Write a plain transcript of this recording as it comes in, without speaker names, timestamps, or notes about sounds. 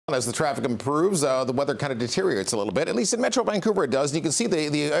As the traffic improves, the weather kind of deteriorates a little bit. At least in Metro Vancouver it does. And you can see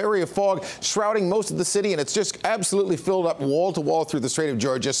the area of fog shrouding most of the city, and it's just absolutely filled up wall to wall through the Strait of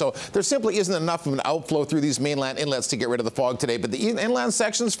Georgia. So there simply isn't enough of an outflow through these mainland inlets to get rid of the fog today. But the inland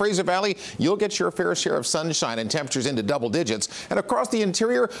sections, Fraser Valley, you'll get your fair share of sunshine and temperatures into double digits. And across the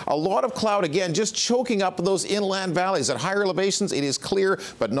interior, a lot of cloud again, just choking up those inland valleys. At higher elevations, it is clear,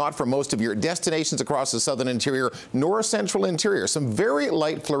 but not for most of your destinations across the southern interior nor central interior. Some very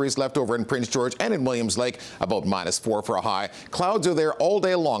light flurries left over in Prince George and in Williams Lake, about -4 for a high. Clouds are there all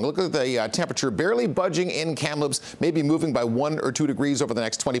day long. Look at the temperature barely budging in Kamloops, maybe moving by 1 or 2 degrees over the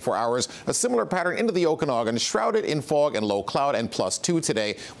next 24 hours. A similar pattern into the Okanagan, shrouded in fog and low cloud, and +2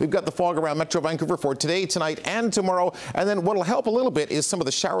 today. We've got the fog around Metro Vancouver for today, tonight, and tomorrow. And then what will help a little bit is some of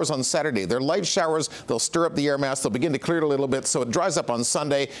the showers on Saturday. They're light showers. They'll stir up the air mass. They'll begin to clear it a little bit, so it dries up on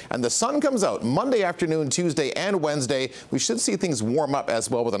Sunday. And the sun comes out Monday afternoon, Tuesday, and Wednesday. We should see things warm up as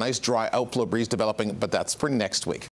well with a nice dry outflow breeze developing, but that's for next week.